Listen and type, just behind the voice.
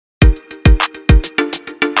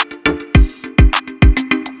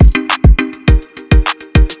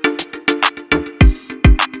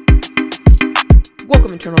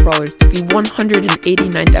Welcome, Eternal Brawlers, to the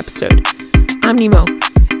 189th episode. I'm Nemo,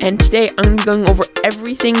 and today I'm going to be going over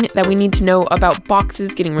everything that we need to know about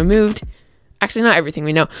boxes getting removed. Actually, not everything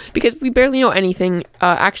we know, because we barely know anything.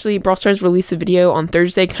 Actually, Brawl Stars released a video on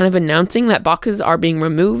Thursday kind of announcing that boxes are being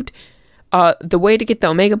removed, the way to get the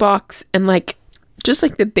Omega box, and just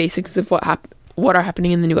the basics of what are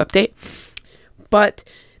happening in the new update. But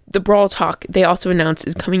the Brawl Talk, they also announced,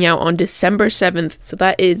 is coming out on December 7th. So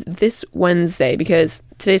that is this Wednesday, because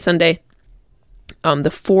today's Sunday, the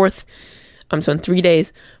 4th. So in 3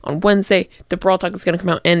 days, on Wednesday, the Brawl Talk is going to come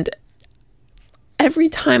out. And every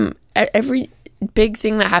big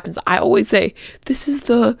thing that happens, I always say, this is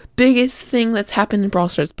the biggest thing that's happened in Brawl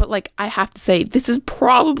Stars. But I have to say, this is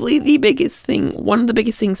probably the biggest thing, one of the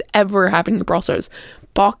biggest things ever happening in Brawl Stars.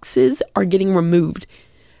 Boxes are getting removed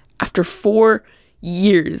after 4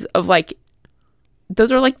 years of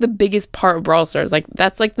those are the biggest part of Brawl Stars.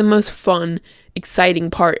 That's the most fun,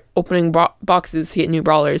 exciting part, opening boxes to get new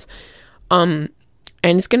brawlers. And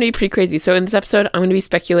it's going to be pretty crazy. So in this episode, I'm going to be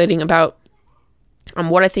speculating about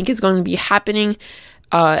what I think is going to be happening,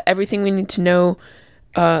 everything we need to know,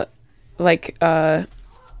 the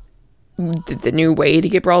new way to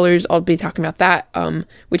get brawlers. I'll be talking about that,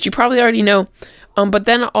 which you probably already know. But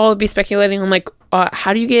then I'll be speculating on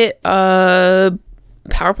how do you get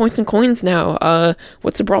power points and coins now?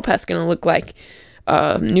 What's the Brawl Pass going to look like?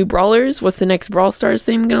 New brawlers? What's the next Brawl Stars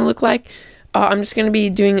theme going to look like? I'm just going to be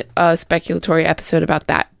doing a speculatory episode about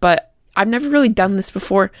that. But I've never really done this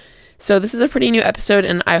before, so this is a pretty new episode,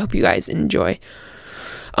 and I hope you guys enjoy.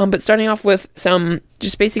 But starting off with some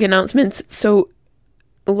just basic announcements. So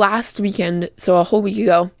last weekend, so a whole week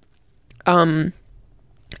ago,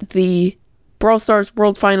 the Brawl Stars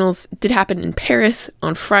World Finals did happen in Paris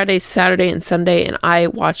on Friday, Saturday, and Sunday, and I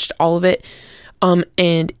watched all of it.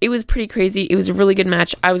 And it was pretty crazy. It was a really good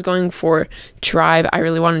match. I was going for Tribe. I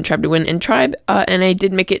really wanted Tribe to win, and I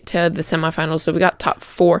did make it to the semifinals, so we got top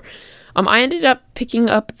 4. I ended up picking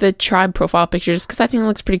up the Tribe profile pictures because I think it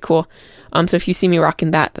looks pretty cool. So if you see me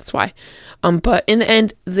rocking that, that's why. But in the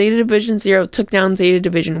end, Zeta Division 0 took down Zeta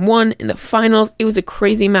Division 1 in the finals. It was a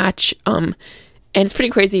crazy match. And it's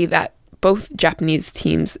pretty crazy that both Japanese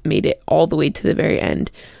teams made it all the way to the very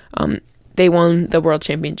end. They won the World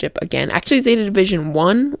Championship again. Actually, Zeta Division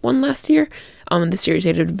 1 won last year. This year,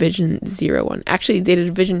 Zeta Division 0 won. Actually, Zeta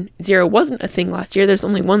Division 0 wasn't a thing last year. There's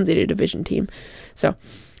only one Zeta Division team. So,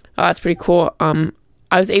 that's pretty cool. I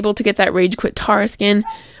was able to get that Rage Quit Tara skin.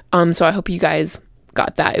 So I hope you guys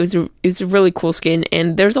got that. It was a really cool skin.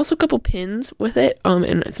 And there's also a couple pins with it.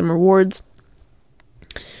 And some rewards.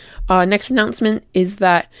 Next announcement is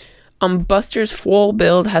that Buster's full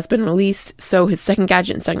build has been released, so his second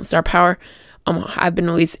gadget and second star power have been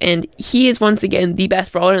released, and he is once again the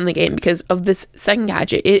best brawler in the game because of this second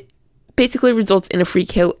gadget. It basically results in a free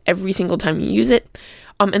kill every single time you use it,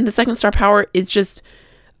 and the second star power is just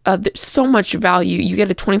there's so much value. You get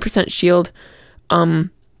a 20% shield,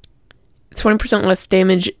 20% less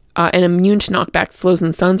damage, and immune to knockback, slows,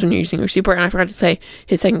 and stuns when you're using your super. And I forgot to say,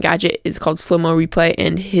 his second gadget is called Slow-Mo Replay,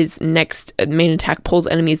 and his next main attack pulls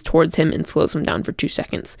enemies towards him and slows them down for 2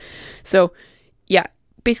 seconds. So, yeah,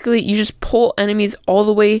 basically, you just pull enemies all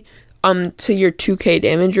the way to your 2k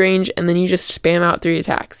damage range, and then you just spam out 3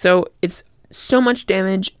 attacks. So, it's so much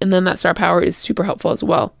damage, and then that star power is super helpful as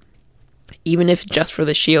well. Even if just for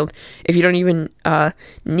the shield. If you don't even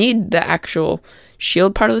need the actual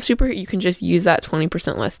shield part of the super, you can just use that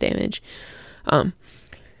 20% less damage. So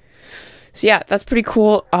yeah, that's pretty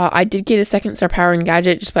cool. I did get a second star power and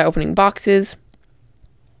gadget just by opening boxes.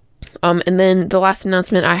 And then the last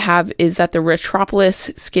announcement I have is that the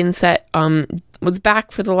Retropolis skin set was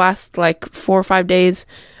back for the last 4 or 5 days.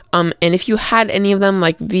 And if you had any of them,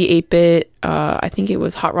 like V8-Bit, I think it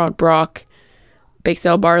was Hot Rod Brock,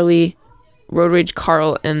 Bakesell Barley, Road Rage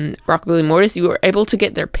Carl, and Rockabilly Mortis, you were able to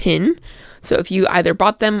get their pin. So if you either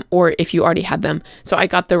bought them or if you already had them. So I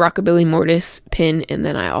got the Rockabilly Mortis pin, and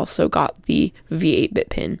then I also got the V8-Bit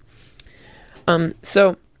pin.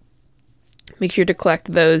 So make sure to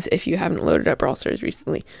collect those if you haven't loaded up Brawl Stars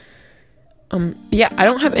recently. Yeah, I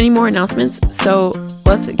don't have any more announcements, so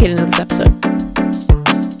let's get into this episode.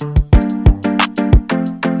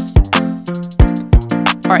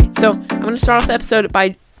 Alright, so I'm going to start off the episode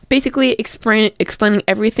by basically explaining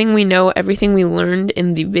everything we know, everything we learned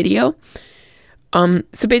in the video.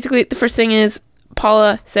 So basically, the first thing is,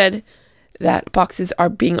 Paula said that boxes are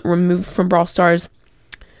being removed from Brawl Stars.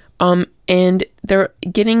 And they're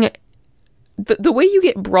getting... The way you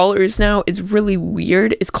get brawlers now is really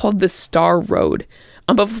weird. It's called the Star Road.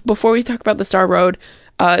 But before we talk about the Star Road,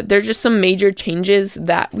 there are just some major changes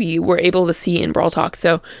that we were able to see in Brawl Talk.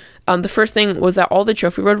 So The first thing was that all the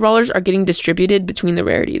Trophy Road brawlers are getting distributed between the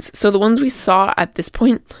rarities. So the ones we saw at this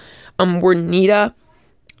point were Nita,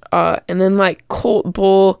 and then like Colt,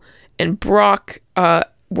 Bull, and Brock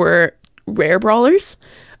were rare brawlers.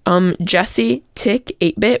 Jesse, Tick,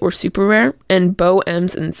 8-Bit were super rare, and Bo,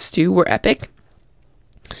 Ems, and Stu were epic.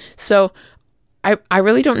 So I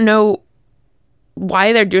really don't know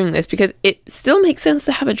why they're doing this, because it still makes sense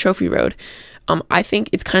to have a Trophy Road. I think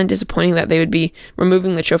it's kind of disappointing that they would be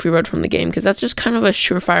removing the Trophy Road from the game, because that's just kind of a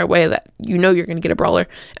surefire way that you know you're going to get a brawler,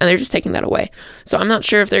 and they're just taking that away. So I'm not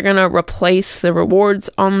sure if they're going to replace the rewards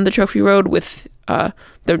on the Trophy Road with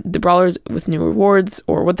the brawlers with new rewards,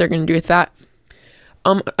 or what they're going to do with that.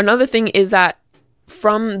 Another thing is that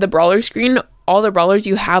from the brawler screen, all the brawlers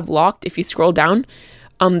you have locked, if you scroll down,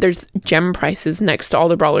 there's gem prices next to all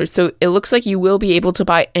the brawlers. So it looks like you will be able to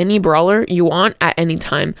buy any brawler you want at any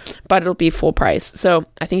time, but it'll be full price. So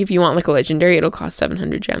I think if you want like a legendary, it'll cost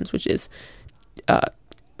 700 gems, which is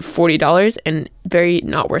 $40 and very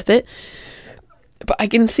not worth it. But I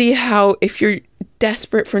can see how if you're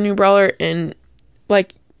desperate for a new brawler and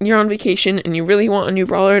like you're on vacation and you really want a new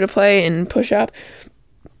brawler to play and push up,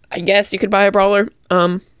 I guess you could buy a brawler.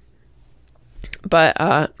 But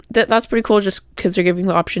that's pretty cool, just because they're giving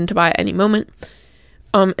the option to buy at any moment.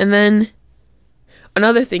 And then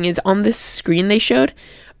another thing is, on this screen they showed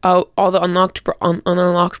all the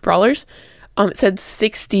unlocked brawlers. It said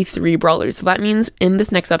 63 brawlers. So that means in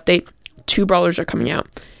this next update, 2 brawlers are coming out.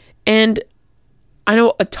 And I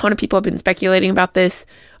know a ton of people have been speculating about this,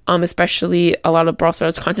 especially a lot of Brawl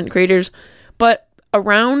Stars content creators. But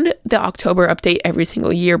around the October update every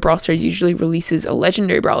single year, Brawl Stars usually releases a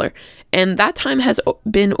legendary brawler, and that time has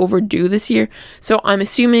been overdue this year. So I'm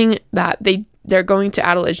assuming that they're going to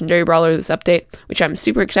add a legendary brawler this update, which I'm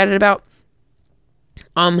super excited about.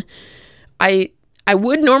 I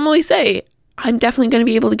would normally say I'm definitely going to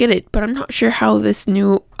be able to get it, but I'm not sure how this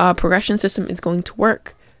new progression system is going to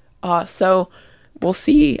work. So we'll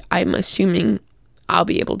see. I'm assuming I'll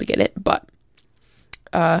be able to get it, but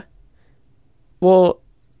I'll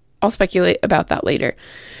speculate about that later.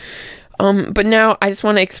 But now I just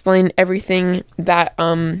want to explain everything that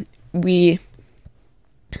we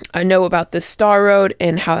know about the Star Road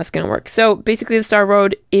and how that's going to work. So basically the Star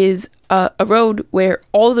Road is a road where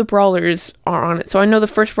all the brawlers are on it. So I know the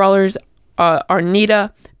first brawlers are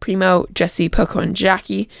Nita, Primo, Jesse, Poco, and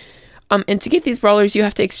Jackie. And to get these brawlers, you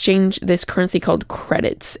have to exchange this currency called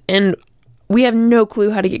credits. And we have no clue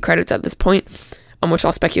how to get credits at this point, which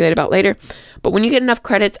I'll speculate about later. But when you get enough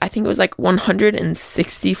credits, I think it was like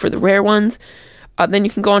 160 for the rare ones, then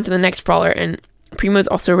you can go on to the next brawler, and Primo is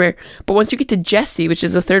also rare. But once you get to Jessie, which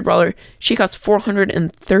is the third brawler, she costs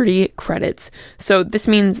 430 credits. So this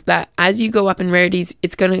means that as you go up in rarities,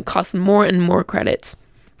 it's going to cost more and more credits.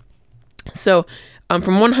 So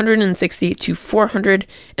from 160 to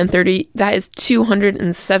 430, that is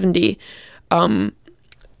 270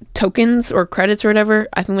 tokens or credits or whatever.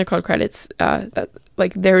 I think they're called credits. That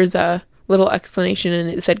like there's a little explanation and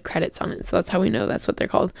it said credits on it, so that's how we know that's what they're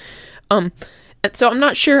called. And so I'm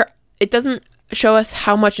not sure. It doesn't show us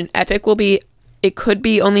how much an epic will be. It could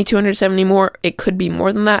be only 270 more. It could be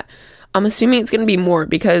more than that. I'm assuming it's going to be more,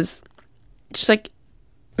 because just like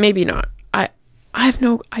maybe not. I have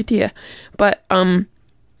no idea. But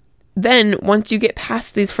then once you get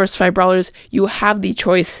past these first 5 brawlers, you have the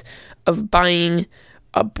choice of buying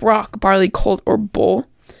a Brock, Barley, Colt, or Bull.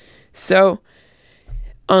 So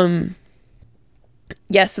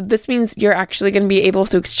yeah, so this means you're actually going to be able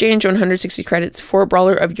to exchange 160 credits for a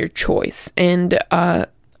brawler of your choice. And I'm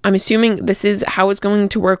assuming this is how it's going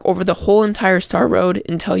to work over the whole entire Star Road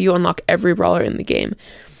until you unlock every brawler in the game.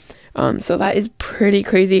 So that is pretty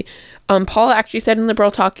crazy. Paula actually said in the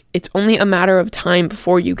Brawl Talk, it's only a matter of time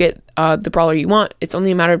before you get the brawler you want. It's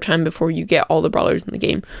only a matter of time before you get all the brawlers in the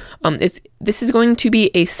game. This is going to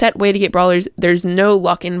be a set way to get brawlers. There's no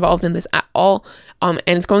luck involved in this at all. And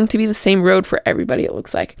it's going to be the same road for everybody, it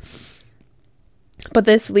looks like. But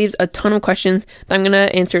this leaves a ton of questions that I'm going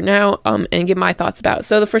to answer now and give my thoughts about.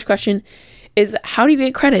 So the first question is, how do you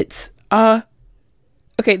get credits?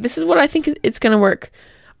 Okay, this is what I think it's going to work.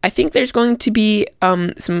 I think there's going to be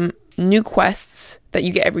some new quests that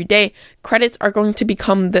you get every day. Credits are going to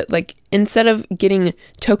become that, like, instead of getting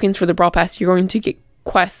tokens for the Brawl Pass, you're going to get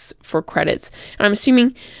quests for credits. And I'm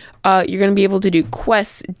assuming you're going to be able to do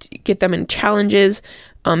quests, get them in challenges,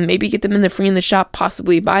 maybe get them in the free in the shop,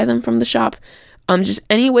 possibly buy them from the shop. Just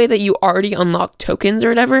any way that you already unlock tokens or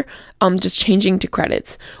whatever, just changing to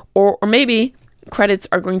credits. Or maybe credits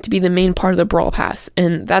are going to be the main part of the Brawl Pass,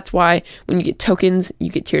 and that's why when you get tokens, you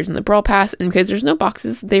get tiers in the Brawl Pass, and because there's no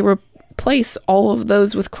boxes, they replace all of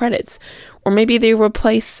those with credits. Or maybe they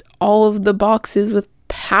replace all of the boxes with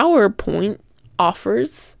PowerPoint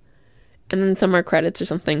offers, and then some are credits or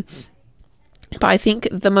something. But I think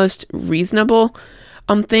the most reasonable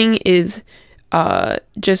thing is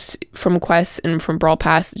just from quests and from Brawl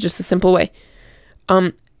Pass, just a simple way.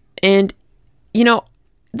 And you know,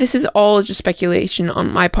 this is all just speculation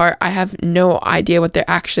on my part. I have no idea what they're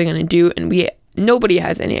actually going to do, and nobody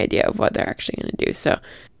has any idea of what they're actually going to do. So,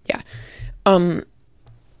 yeah.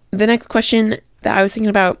 The next question that I was thinking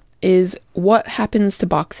about is what happens to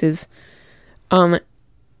boxes? And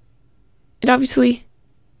obviously,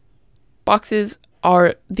 boxes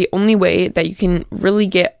are the only way that you can really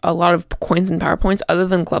get a lot of coins and power points other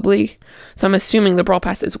than Club League. So I'm assuming the Brawl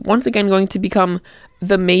Pass is once again going to become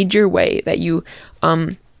the major way that you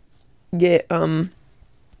get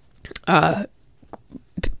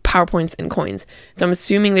power points and coins. So I'm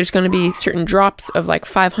assuming there's going to be certain drops of like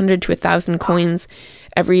 500 to 1,000 coins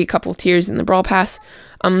every couple tiers in the Brawl Pass.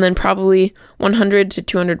 Then probably 100 to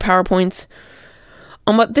 200 power points.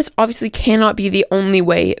 But this obviously cannot be the only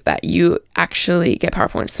way that you actually get power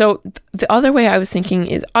points. So the other way I was thinking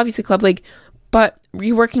is obviously Club League, but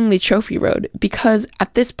reworking the trophy road, because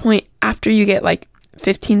at this point, after you get like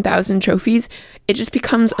 15,000 trophies, it just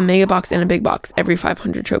becomes a mega box and a big box every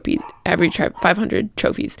 500 trophies, 500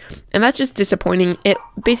 trophies. And that's just disappointing. It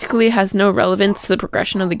basically has no relevance to the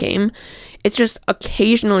progression of the game. It's just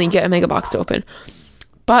occasionally get a mega box to open.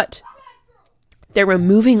 But they're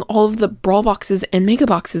removing all of the Brawl boxes and mega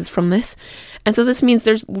boxes from this. And so this means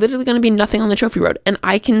there's literally going to be nothing on the trophy road. And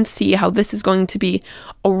I can see how this is going to be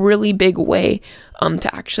a really big way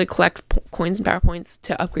to actually collect coins and power points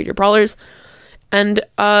to upgrade your brawlers. And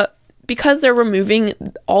because they're removing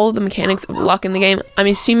all of the mechanics of luck in the game, I'm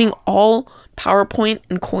assuming all PowerPoint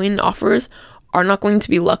and coin offers are not going to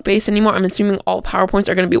be luck-based anymore. I'm assuming all PowerPoints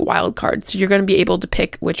are going to be wild cards. So you're going to be able to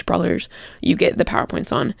pick which brawlers you get the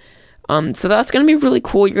PowerPoints on. So that's going to be really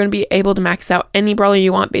cool. You're going to be able to max out any brawler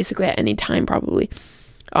you want basically at any time probably.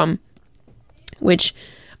 Which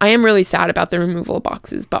I am really sad about the removal of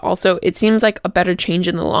boxes, but also it seems like a better change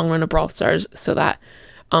in the long run of Brawl Stars so that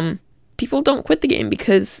people don't quit the game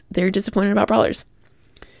because they're disappointed about brawlers.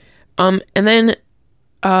 And then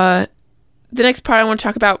the next part I want to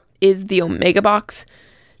talk about is the Omega Box.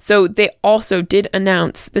 So they also did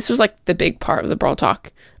announce, this was like the big part of the Brawl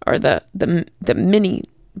Talk, or the mini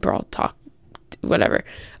Brawl Talk, whatever,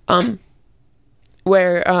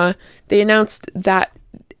 where they announced that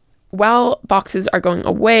while boxes are going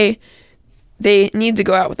away, they need to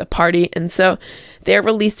go out with a party, and so they're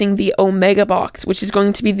releasing the Omega Box, which is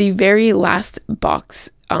going to be the very last box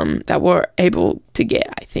that we're able to get,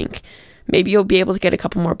 I think. Maybe you'll be able to get a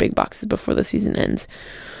couple more big boxes before the season ends.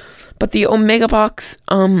 But the Omega Box,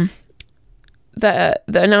 the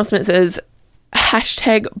announcement says,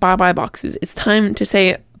 #bye-bye boxes. It's time to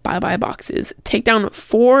say bye-bye boxes. Take down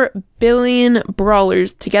 4 billion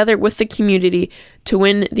brawlers together with the community to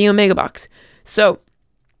win the Omega Box. So,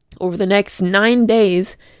 over the next 9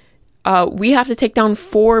 days, we have to take down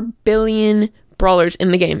 4 billion brawlers in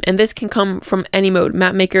the game. And this can come from any mode,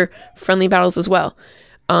 map maker, friendly battles as well.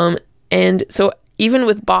 And so even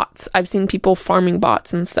with bots, I've seen people farming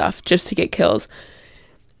bots and stuff just to get kills.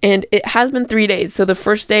 And it has been 3 days. So the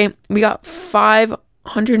first day, we got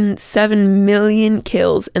 507 million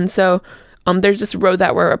kills. And so there's this road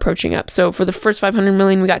that we're approaching up. So for the first 500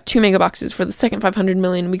 million, we got 2 mega boxes. For the second 500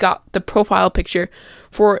 million, we got the profile picture.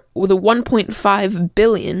 For the 1.5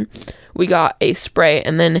 billion, we got a spray.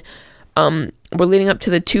 And then we're leading up to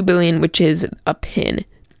the 2 billion, which is a pin.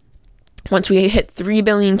 Once we hit 3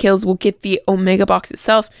 billion kills, we'll get the Omega Box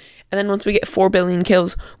itself. And then once we get 4 billion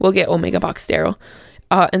kills, we'll get Omega Box Daryl.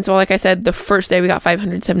 And so, like I said, the first day we got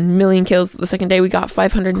 507 million kills. The second day we got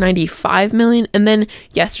 595 million. And then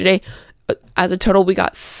yesterday, as a total, we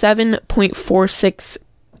got 746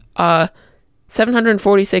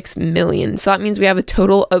 million. So that means we have a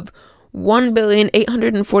total of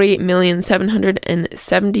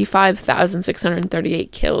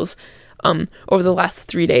 1,848,775,638 kills over the last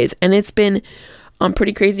 3 days. And it's been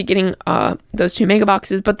pretty crazy getting those 2 mega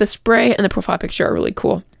boxes. But the spray and the profile picture are really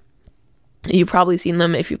cool. You've probably seen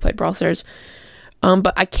them if you played Brawl Stars.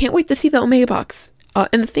 But I can't wait to see the Omega Box.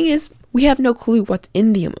 And the thing is, we have no clue what's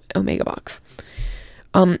in the Omega Box.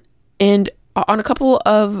 And on a couple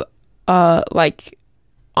of, on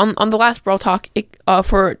the last Brawl Talk,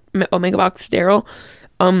 for Omega Box Daryl,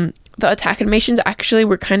 the attack animations actually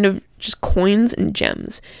were kind of just coins and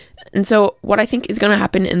gems. And so what I think is going to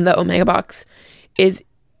happen in the Omega Box is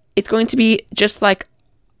it's going to be just like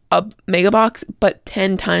a mega box, but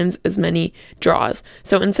 10 times as many draws.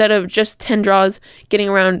 So instead of just 10 draws, getting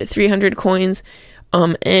around 300 coins,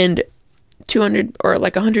 and 200 or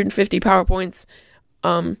like 150 power points,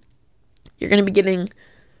 you're going to be getting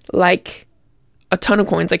like a ton of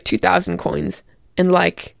coins, like 2,000 coins, and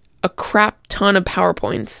like a crap ton of power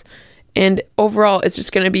points. And overall, it's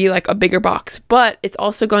just going to be like a bigger box, but it's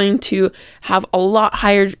also going to have a lot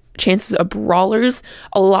higher chances of brawlers,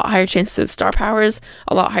 a lot higher chances of star powers,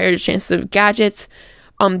 a lot higher chances of gadgets,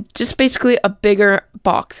 just basically a bigger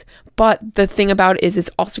box. But the thing about it is it's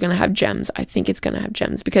also going to have gems. I think it's going to have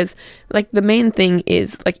gems because like the main thing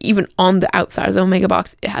is like even on the outside of the Omega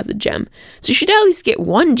box, it has a gem. So you should at least get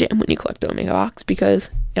one gem when you collect the Omega box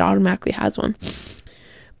because it automatically has one.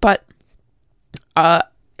 But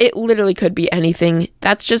it literally could be anything.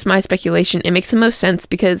 That's just my speculation. It makes the most sense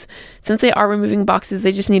because since they are removing boxes,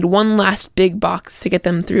 they just need one last big box to get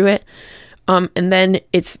them through it. And then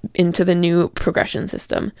it's into the new progression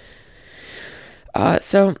system.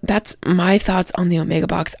 So that's my thoughts on the Omega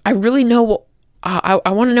box. I really know I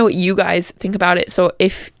want to know what you guys think about it. So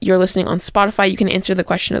if you're listening on Spotify, you can answer the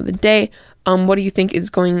question of the day. What do you think is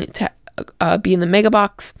going to be in the Mega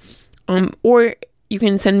box? Or you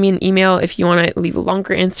can send me an email if you want to leave a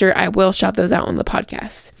longer answer. I will shout those out on the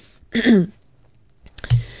podcast.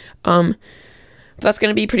 That's going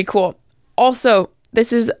to be pretty cool. Also,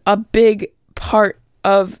 this is a big part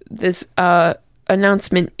of this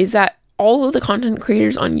announcement is that all of the content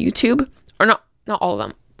creators on YouTube, or not all of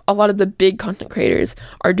them, a lot of the big content creators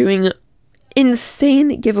are doing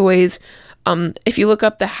insane giveaways. If you look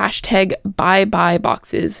up the hashtag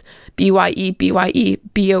BYEBOXES,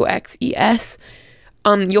 BYEBYEBOXES,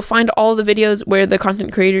 you'll find all the videos where the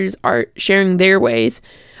content creators are sharing their ways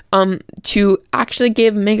to actually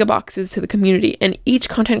give mega boxes to the community. And each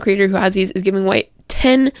content creator who has these is giving away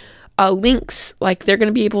 10 links. Like they're going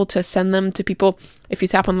to be able to send them to people. If you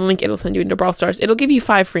tap on the link, it'll send you into Brawl Stars. It'll give you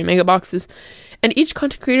 5 free mega boxes. And each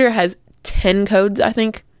content creator has 10 codes, I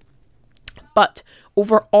think. But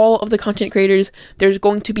over all of the content creators, there's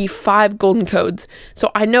going to be 5 golden codes. So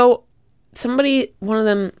I know one of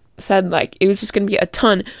them said like it was just going to be a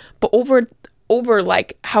ton, but over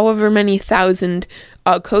like however many thousand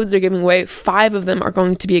codes they're giving away, 5 of them are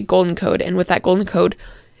going to be a golden code. And with that golden code,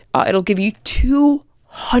 it'll give you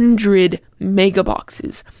 200 mega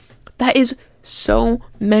boxes. That is so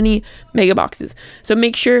many mega boxes. So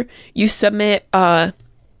make sure you submit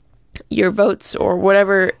your votes or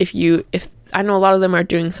whatever. If I know a lot of them are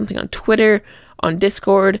doing something on Twitter, on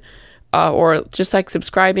Discord, or just like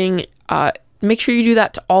subscribing. Make sure you do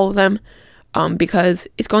that to all of them because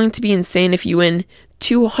it's going to be insane if you win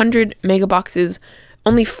 200 mega boxes.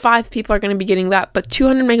 Only 5 people are going to be getting that, but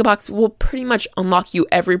 200 mega boxes will pretty much unlock you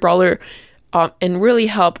every brawler and really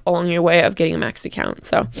help along your way of getting a max account.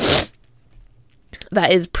 So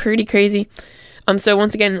that is pretty crazy. So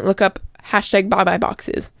once again, look up hashtag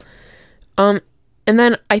BYEBOXES. And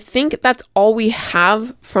then I think that's all we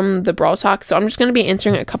have from the Brawl Talk. So I'm just going to be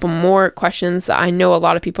answering a couple more questions that I know a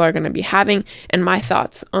lot of people are going to be having and my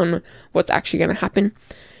thoughts on what's actually going to happen.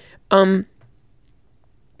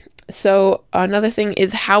 So another thing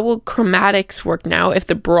is, how will chromatics work now if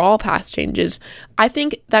the Brawl Pass changes? I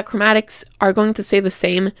think that chromatics are going to stay the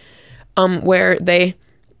same, where they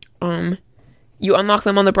you unlock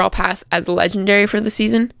them on the Brawl Pass as legendary for the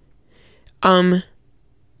season.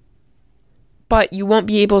 But you won't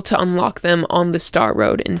be able to unlock them on the Star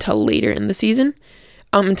Road until later in the season,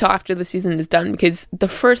 until after the season is done, because the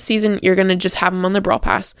first season you're going to just have them on the Brawl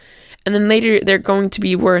Pass, and then later they're going to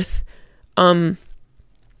be worth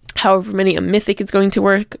however many a mythic is going to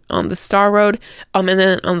work on the Star Road, and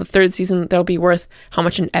then on the third season they'll be worth how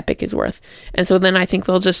much an epic is worth. And so then I think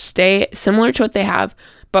they'll just stay similar to what they have,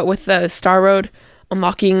 but with the Star Road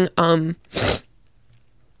unlocking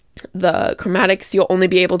the chromatics, you'll only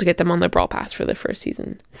be able to get them on the Brawl Pass for the first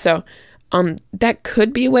season. So that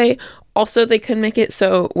could be a way. Also, they could make it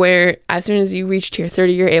so where as soon as you reach tier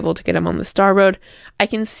 30, you're able to get them on the Star Road. I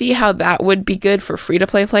can see how that would be good for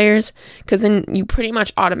free-to-play players, because then you pretty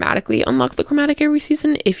much automatically unlock the chromatic every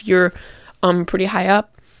season if you're pretty high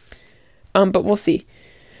up. But we'll see.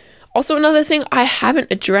 Also, another thing I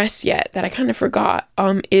haven't addressed yet that I kind of forgot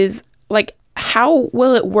is like, how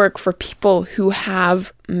will it work for people who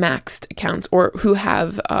have maxed accounts or who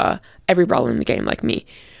have every brawler in the game like me?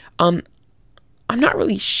 I'm not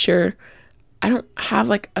really sure. I don't have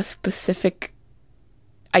like a specific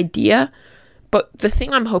idea, but the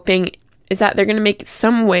thing I'm hoping is that they're going to make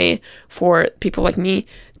some way for people like me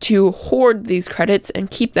to hoard these credits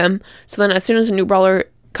and keep them, so then as soon as a new brawler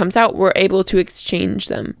comes out, we're able to exchange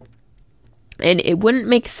them. And it wouldn't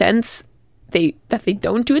make sense they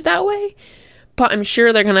don't do it that way. But I'm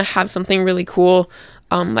sure they're gonna have something really cool,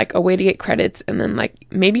 like a way to get credits, and then like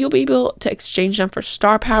maybe you'll be able to exchange them for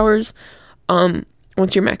star powers,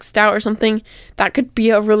 once you're maxed out or something. That could be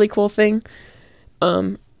a really cool thing.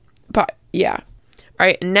 But yeah. All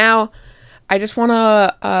right, now I just want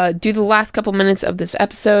to do the last couple minutes of this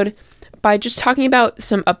episode by just talking about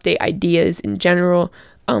some update ideas in general,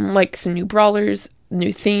 like some new brawlers,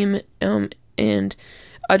 new theme, and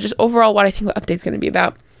just overall what I think the update's going to be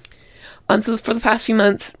about. So for the past few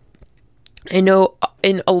months, I know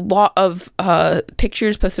in a lot of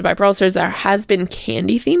pictures posted by Brawl Stars, there has been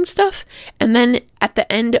candy themed stuff, and then at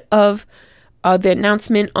the end of the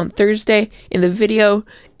announcement on Thursday in the video,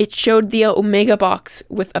 it showed the Omega box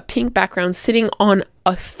with a pink background sitting on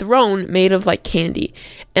a throne made of like candy.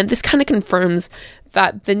 And this kind of confirms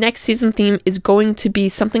that the next season theme is going to be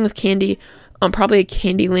something with candy, probably a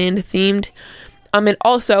Candyland themed. And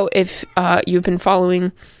also, if you've been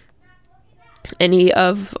following any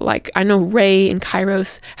of, like, I know Ray and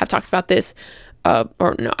Kairos have talked about this,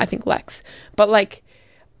 or no, I think Lex, but like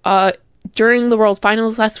during the World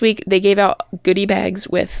Finals last week, they gave out goodie bags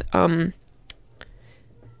with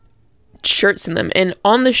shirts in them, and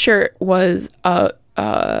on the shirt was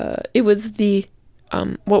it was the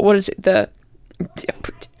what is it, the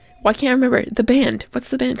why can't I remember the band, what's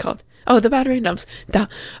the band called? Oh, the Bad Randoms. Duh.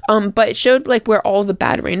 But it showed like where all the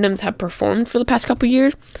Bad Randoms have performed for the past couple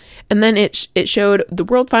years, and then it showed the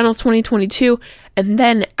World Finals 2022, and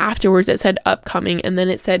then afterwards it said upcoming, and then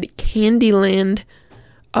it said Candyland,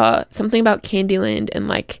 something about Candyland, and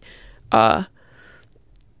like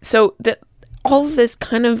so that all of this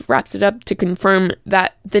kind of wraps it up to confirm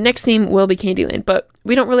that the next theme will be Candyland, but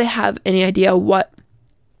we don't really have any idea what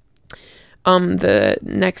the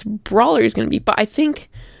next brawler is going to be. But I think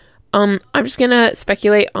I'm just gonna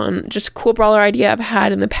speculate on just a cool brawler idea I've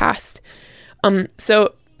had in the past.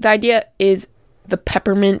 So the idea is the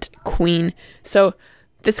Peppermint Queen. So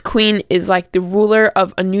this queen is like the ruler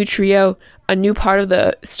of a new trio, a new part of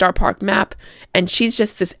the Star Park map, and she's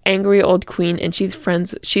just this angry old queen, and she's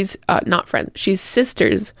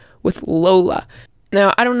sisters with Lola.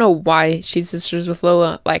 Now, I don't know why she's sisters with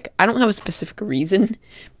Lola. Like, I don't have a specific reason,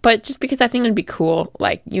 but just because I think it'd be cool.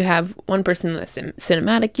 Like, you have one person in the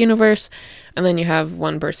cinematic universe, and then you have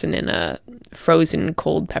one person in a frozen,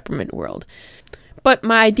 cold peppermint world. But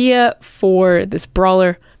my idea for this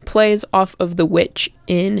brawler plays off of the witch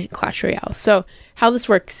in Clash Royale. So, how this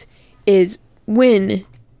works is when...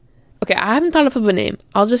 Okay, I haven't thought of a name.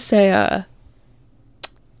 I'll just say,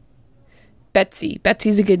 Betsy.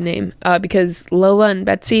 Betsy's a good name, because Lola and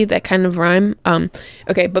Betsy, that kind of rhyme.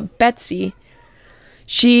 Okay, but Betsy,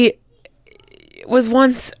 she was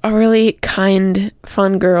once a really kind,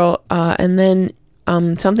 fun girl, and then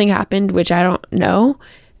something happened, which I don't know.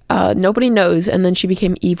 Nobody knows, and then she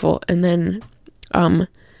became evil, and then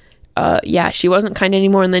she wasn't kind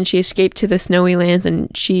anymore, and then she escaped to the snowy lands, and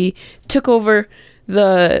she took over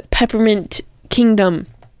the Peppermint Kingdom.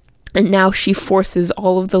 And now she forces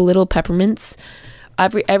all of the little peppermints.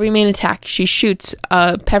 Every main attack, she shoots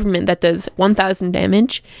a peppermint that does 1,000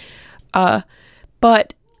 damage.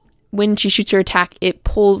 But when she shoots her attack, it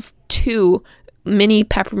pulls 2 mini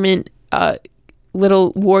peppermint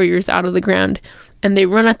little warriors out of the ground. And they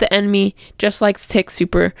run at the enemy just like Tick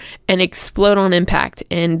Super and explode on impact.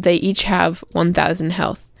 And they each have 1,000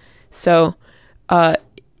 health. So,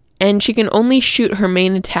 and she can only shoot her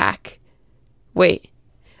main attack. Wait.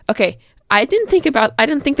 Okay, I didn't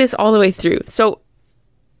think this all the way through. So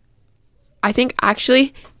I think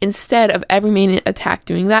actually instead of every main attack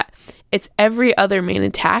doing that, it's every other main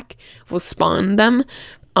attack will spawn them.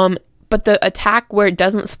 But the attack where it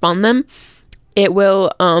doesn't spawn them, it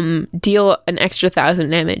will deal an extra 1,000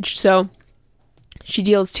 damage. So she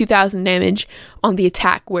deals 2,000 damage on the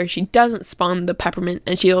attack where she doesn't spawn the peppermint,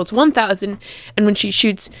 and she deals 1,000, and when she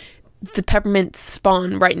shoots, the peppermints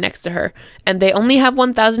spawn right next to her, and they only have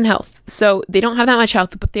 1,000 health, so they don't have that much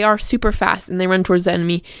health, but they are super fast, and they run towards the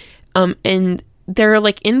enemy, and they're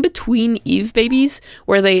like in between Eve babies,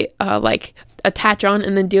 where they like attach on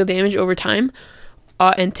and then deal damage over time,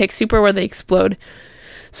 and Tick Super, where they explode.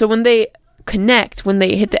 So when they connect, when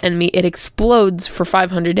they hit the enemy, it explodes for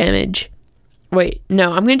 500 damage. Wait,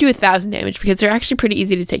 no, I'm gonna do 1,000 damage, because they're actually pretty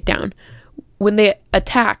easy to take down. When they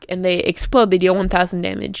attack and they explode, they deal 1,000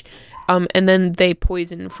 damage. And then they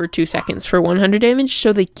poison for 2 seconds for 100 damage,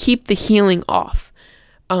 so they keep the healing off.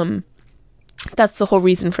 That's the whole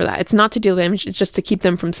reason for that. It's not to deal damage, it's just to keep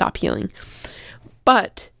them from stop healing.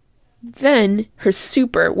 But then her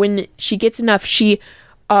super, when she gets enough, she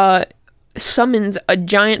summons a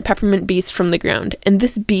giant peppermint beast from the ground. And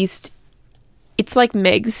this beast, it's like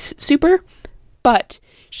Meg's super, but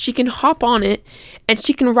she can hop on it and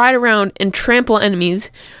she can ride around and trample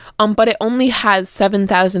enemies. But it only has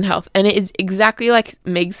 7,000 health, and it is exactly like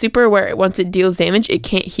Meg Super, where once it deals damage, it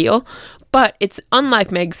can't heal. But it's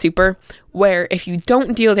unlike Meg Super, where if you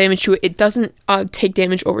don't deal damage to it, it doesn't take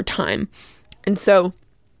damage over time. And so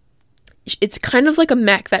it's kind of like a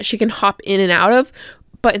mech that she can hop in and out of,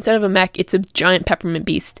 but instead of a mech, it's a giant peppermint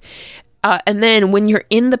beast. And then when you're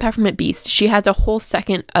in the peppermint beast, she has a whole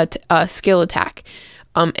second skill attack.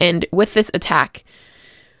 And with this attack,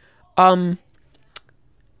 so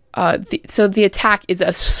the attack is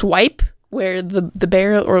a swipe, where the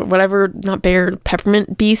bear, or whatever, not bear,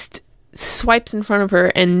 peppermint beast swipes in front of her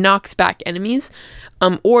and knocks back enemies.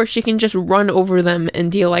 Or she can just run over them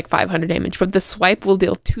and deal like 500 damage, but the swipe will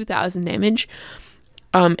deal 2,000 damage.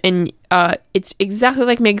 And it's exactly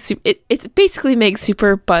like Meg Super. It's basically Meg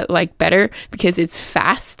Super, but like better, because it's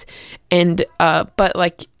fast, and but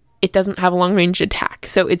like it doesn't have a long range attack.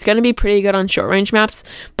 So it's going to be pretty good on short range maps,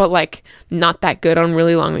 but like not that good on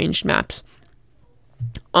really long range maps.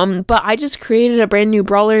 But I just created a brand new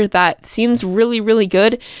brawler that seems really, really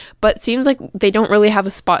good, but seems like they don't really have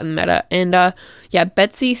a spot in meta. And yeah,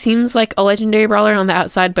 Betsy seems like a legendary brawler on the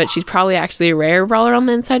outside, but she's probably actually a rare brawler on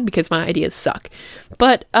the inside, because my ideas suck.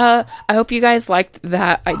 But I hope you guys liked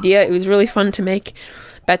that idea. It was really fun to make.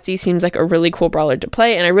 Betsy seems like a really cool brawler to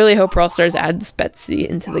play, and I really hope Brawl Stars adds Betsy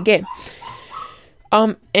into the game.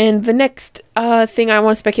 And the next thing I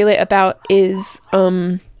want to speculate about is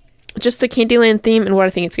just the Candyland theme and what I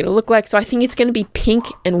think it's going to look like. So I think it's going to be pink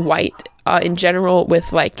and white in general,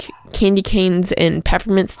 with like candy canes and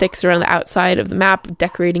peppermint sticks around the outside of the map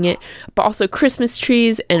decorating it, but also Christmas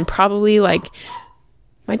trees, and probably like,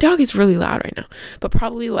 my dog is really loud right now, but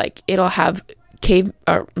probably like it'll have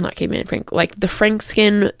not Caveman Frank, like the Frank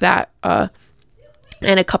skin that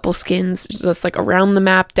and a couple skins just like around the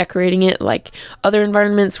map decorating it, like other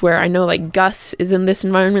environments where I know like Gus is in this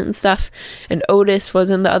environment and stuff, and Otis was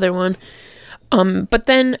in the other one. But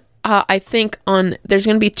then I think there's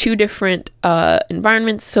going to be two different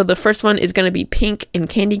environments. So the first one is going to be pink and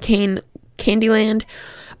candy cane Candyland,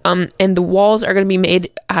 and the walls are going to be made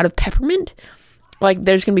out of peppermint. Like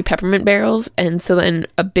there's going to be peppermint barrels, and so then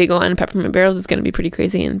a big line of peppermint barrels is going to be pretty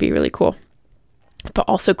crazy and be really cool. But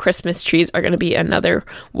also Christmas trees are going to be another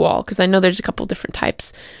wall, because I know there's a couple different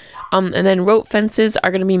types. And then rope fences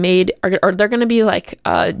are going to be made, or they're going to be like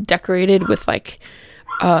decorated with like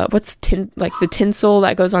like the tinsel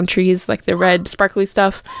that goes on trees, like the red sparkly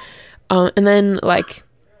stuff. And then like,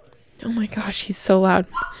 oh my gosh, he's so loud.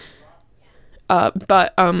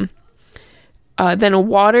 Then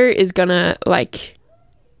water is gonna like,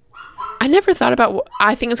 I never thought about,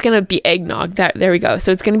 I think it's gonna be eggnog. There we go.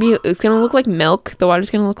 So it's gonna look like milk. The water's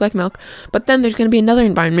gonna look like milk. But then there's gonna be another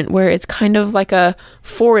environment where it's kind of like a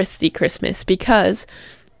foresty Christmas, because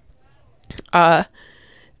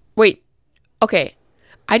wait, okay,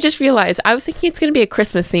 I just realized I was thinking it's gonna be a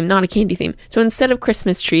Christmas theme, not a candy theme. So instead of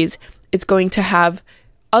Christmas trees, it's going to have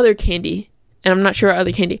other candy, and I'm not sure what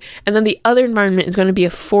other candy. And then the other environment is going to be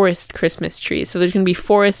a forest Christmas tree. So there's going to be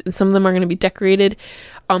forests, and some of them are going to be decorated.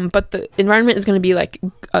 But the environment is going to be like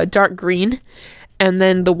dark green. And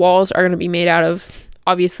then the walls are going to be made out of,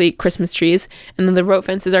 obviously, Christmas trees. And then the rope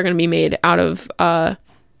fences are going to be made out of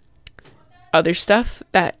other stuff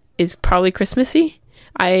that is probably Christmassy.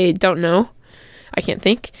 I don't know. I can't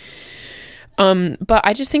think. But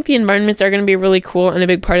I just think the environments are going to be really cool and a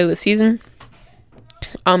big part of the season.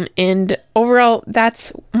 And overall,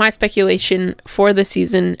 that's my speculation for the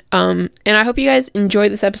season. And I hope you guys enjoy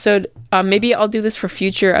this episode. Maybe I'll do this for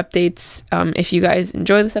future updates, if you guys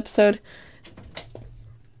enjoy this episode.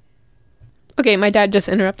 Okay, my dad just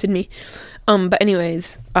interrupted me. But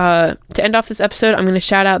anyways, to end off this episode, I'm going to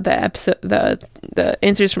shout out the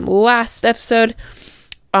answers from last episode.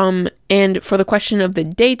 And for the question of the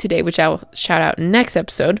day today, which I will shout out next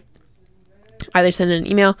episode, either send an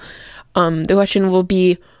email. The question will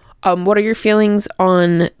be, what are your feelings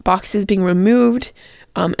on boxes being removed?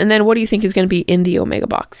 And then what do you think is going to be in the Omega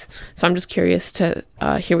box? So I'm just curious to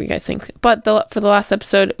hear what you guys think. But for the last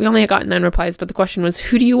episode, we only got 9 replies, but the question was,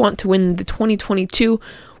 who do you want to win the 2022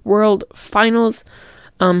 World Finals?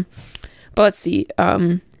 But let's see.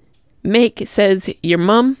 Make says, your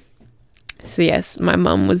mom. So yes, my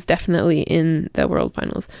mom was definitely in the World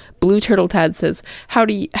Finals. Blue Turtle Tad says, how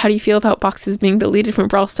do you feel about boxes being deleted from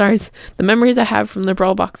Brawl Stars? The memories I have from the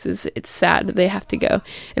Brawl boxes, it's sad they have to go.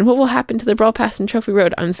 And what will happen to the Brawl Pass and Trophy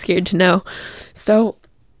Road? I'm scared to know. So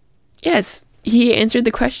yes, he answered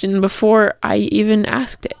the question before I even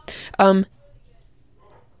asked it. How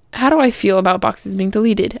do I feel about boxes being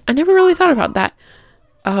deleted? I never really thought about that.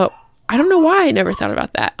 I don't know why I never thought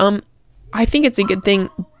about that. I think it's a good thing.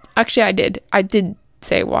 Actually, I did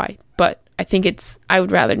say why, but I think I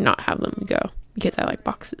would rather not have them go because I like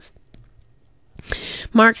boxes.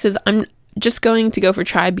 Mark says, I'm just going to go for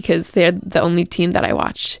Tribe because they're the only team that I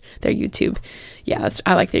watch their YouTube. Yeah,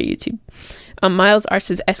 I like their YouTube. Miles R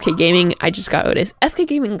says, SK Gaming, I just got Otis. SK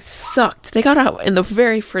Gaming sucked. They got out in the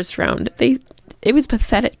very first round. It was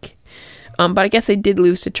pathetic. But I guess they did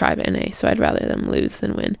lose to Tribe NA, so I'd rather them lose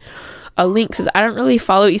than win. Link says, I don't really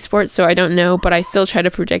follow esports, so I don't know, but I still try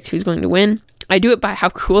to predict who's going to win. I do it by how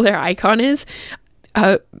cool their icon is.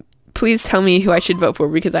 Please tell me who I should vote for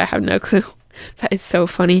because I have no clue. That is so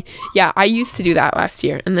funny. Yeah, I used to do that last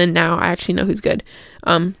year, and then now I actually know who's good.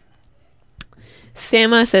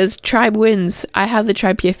 Sama says, Tribe wins. I have the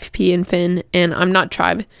Tribe PFP and Finn, and I'm not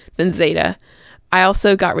Tribe, then Zeta. I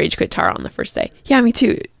also got Rage Quit Tara on the first day. Yeah, me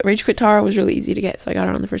too. Rage Quit Tara was really easy to get, so I got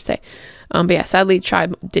it on the first day. But yeah, sadly,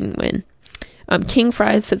 Tribe didn't win. King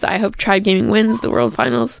Fries says, I hope Tribe Gaming wins the World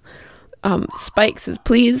Finals. Spike says,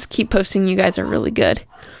 please keep posting. You guys are really good.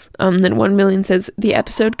 Then 1 Million says, the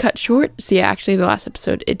episode cut short. So yeah, actually the last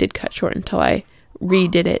episode, it did cut short until I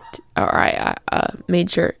redid it, or I made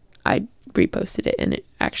sure I reposted it, and it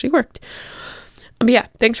actually worked. But yeah,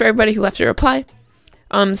 thanks for everybody who left a reply.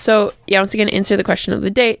 So yeah, once again, answer the question of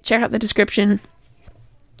the day. Check out the description.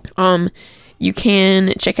 You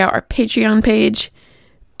can check out our Patreon page.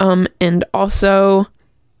 And also,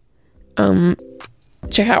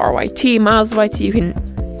 check out our YT, Miles YT. You can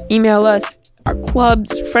email us, our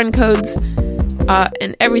clubs, friend codes,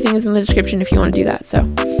 and everything is in the description if you want to do that. So,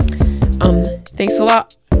 thanks a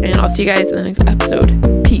lot, and I'll see you guys in the next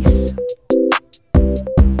episode.